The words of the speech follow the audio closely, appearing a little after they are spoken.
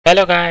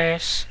Hello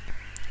guys,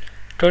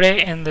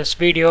 today in this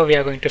video we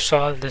are going to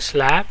solve this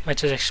lab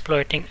which is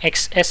exploiting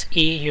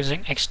XSE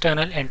using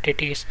external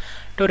entities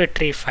to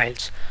retrieve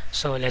files.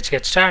 So let's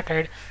get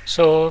started.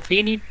 So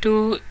we need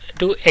to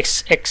do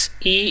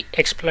XSE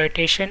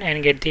exploitation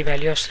and get the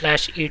value of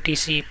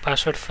 /etc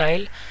password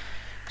file.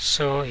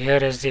 So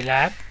here is the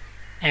lab,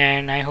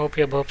 and I hope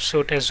your burp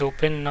suite is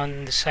open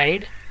on the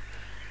side,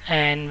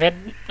 and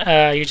when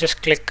you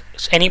just click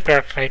any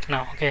product right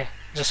now, okay,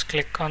 just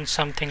click on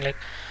something like,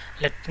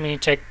 let me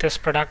check this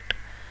product,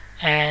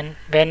 and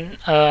when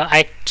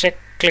I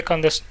click on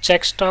this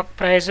check stock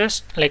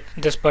prices, like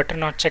this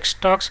button on check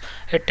stocks,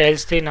 it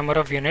tells the number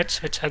of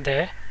units which are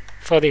there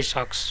for these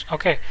stocks.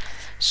 Okay,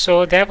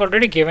 so they have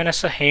already given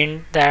us a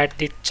hint that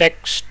the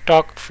check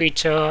stock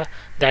feature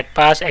that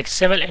pass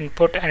XML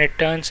input and it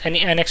turns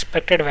any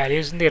unexpected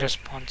values in the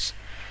response.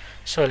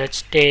 So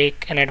let's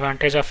take an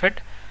advantage of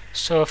it.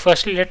 So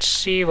firstly, let's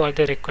see what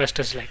the request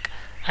is like.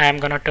 I am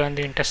gonna turn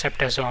the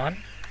intercept as on,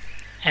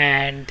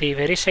 and the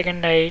very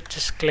second I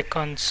just click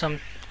on some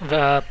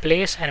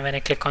place, and when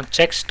I click on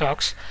check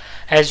stocks,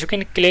 as you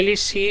can clearly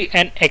see,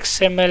 an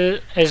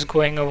XML is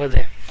going over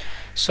there.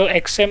 So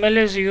XML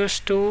is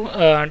used to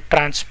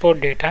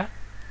transport data,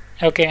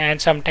 okay,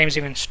 and sometimes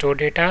even store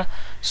data.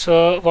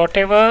 So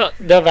whatever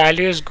the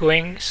value is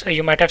going, so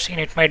you might have seen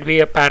it might be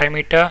a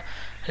parameter,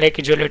 like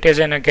usually it is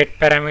in a get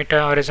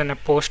parameter or is in a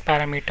post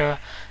parameter,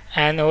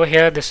 and over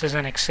here this is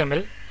an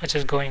XML which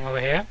is going over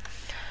here.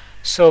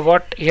 So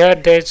what here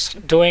that's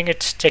doing,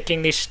 it's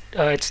checking this,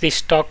 it's the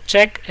stock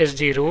check is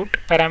the root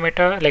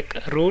parameter, like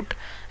root,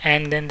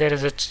 and then there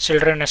is a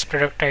children as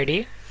product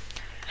ID,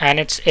 and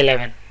it's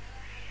 11,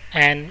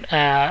 and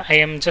I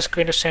am just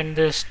going to send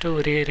this to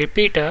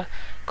repeater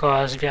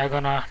because we are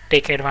gonna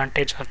take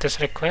advantage of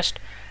this request,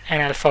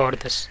 and I'll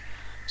forward this.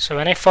 So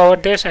when I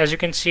forward this, as you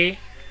can see,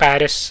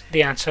 Paris,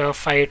 the answer of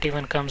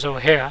 581 comes over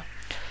here.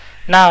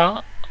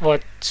 Now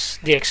what's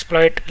the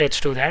exploit?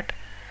 Let's do that.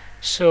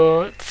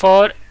 So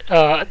for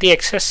the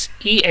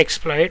XSE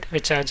exploit,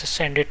 which I'll just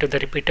send it to the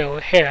repeater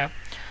over here,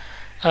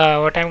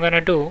 what I'm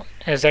gonna do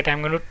is that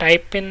I'm going to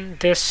type in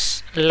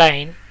this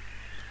line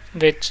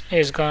which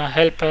is gonna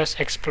help us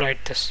exploit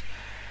this.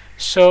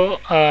 So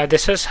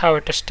this is how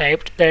it is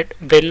typed, that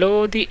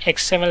below the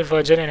XML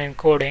version and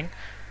encoding,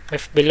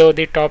 if below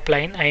the top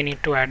line, I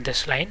need to add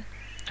this line.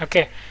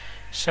 Okay,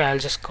 so I'll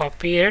just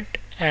copy it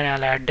and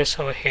I'll add this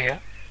over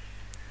here.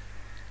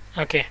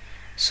 Okay,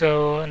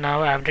 so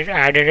now I've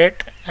added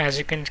it, as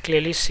you can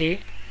clearly see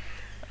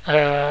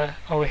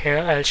over here.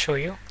 I'll show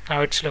you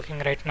how it's looking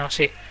right now.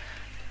 See,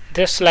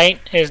 this line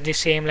is the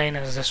same line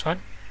as this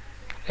one,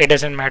 it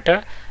doesn't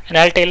matter, and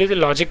I'll tell you the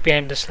logic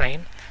behind this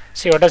line.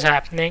 See, what is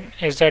happening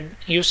is that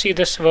you see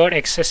this word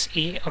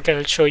XSE. Okay,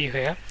 I'll show you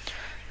here.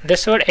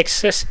 This word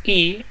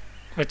XSE,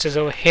 which is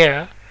over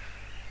here,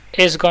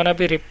 is gonna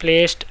be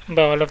replaced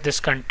by all of this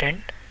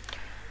content.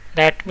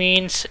 That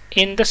means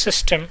in the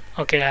system,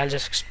 okay, I'll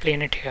just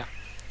explain it here.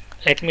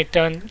 Let me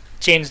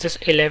change this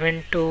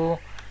 11 to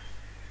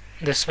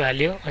this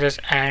value, which is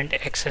and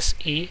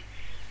XSE,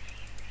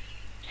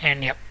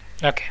 and yep.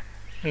 Okay,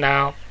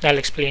 now I'll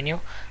explain you.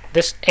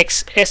 This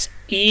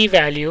XSE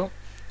value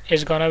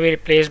is gonna be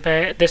replaced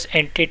by this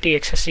entity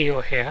XSE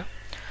over here,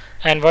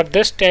 and what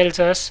this tells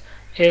us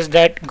is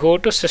that go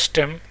to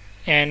system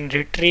and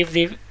retrieve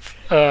the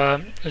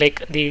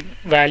like the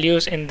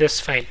values in this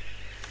file.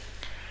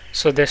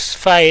 So this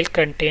file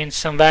contains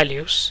some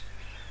values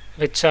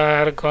which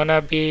are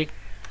gonna be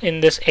in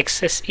this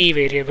XSE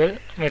variable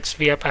which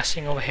we are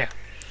passing over here.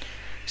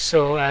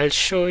 So I'll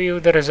show you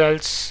the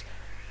results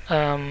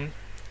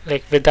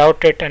like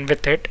without it and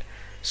with it.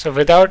 So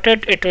without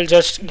it, it will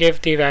just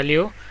give the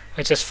value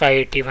which is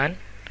 581.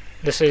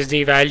 This is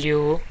the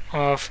value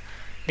of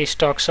the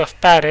stocks of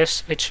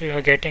Paris which we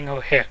are getting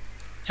over here.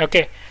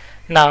 Okay,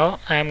 now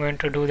I am going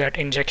to do that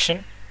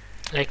injection,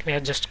 like we are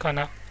just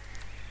gonna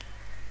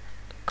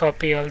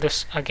copy all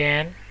this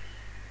again,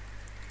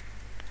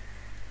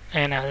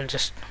 and I'll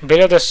just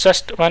below this,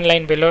 just one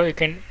line below, you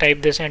can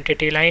type this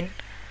entity line,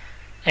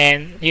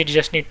 and you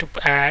just need to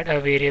add a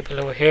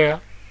variable over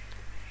here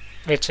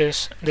which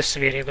is this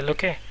variable.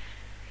 Okay,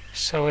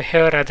 so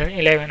here rather than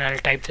 11, I'll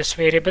type this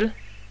variable.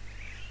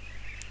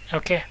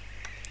 Okay,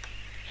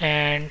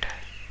 and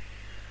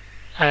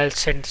I'll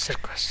send this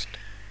request.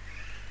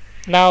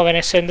 Now when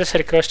I send this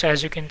request,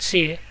 as you can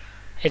see,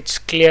 it's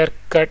clear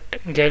cut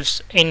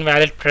gives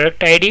invalid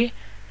product ID,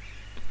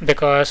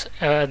 because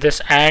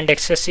this and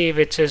XSE,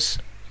 which is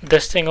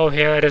this thing over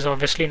here, is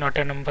obviously not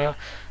a number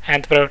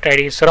and the product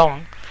ID is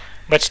wrong,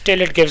 but still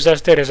it gives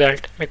us the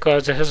result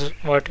because this is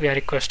what we are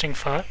requesting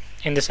for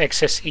in this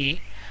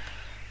XSE,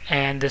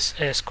 and this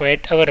is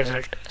quite our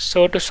result.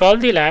 So to solve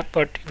the lab,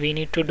 what we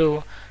need to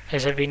do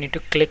is that we need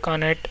to click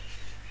on it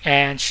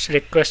and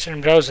request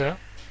in browser,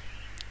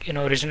 you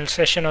know, original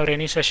session or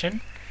any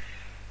session,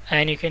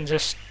 and you can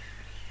just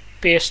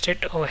paste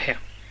it over here.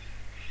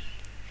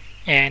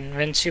 And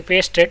once you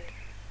paste it,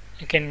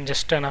 you can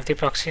just turn off the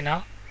proxy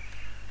now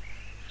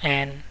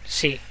and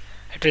see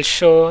it will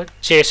show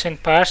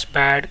JSON parse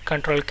bad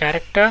control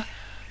character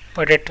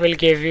but it will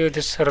give you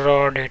this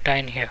raw data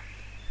in here.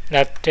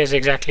 That is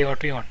exactly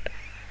what we want.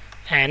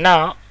 And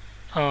now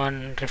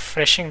on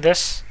refreshing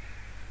this,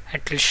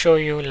 it will show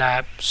you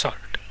lab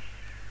solved,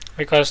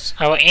 because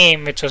our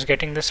aim, which was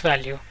getting this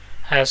value,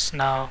 has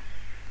now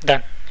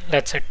done.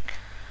 That's it.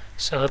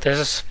 So this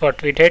is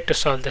what we did to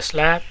solve this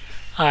lab.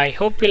 I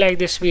hope you like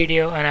this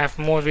video, and I have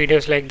more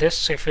videos like this.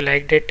 So if you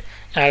liked it,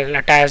 I'll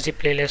attach the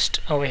playlist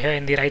over here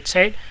in the right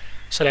side.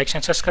 So like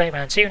and subscribe,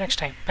 and see you next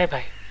time. Bye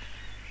bye.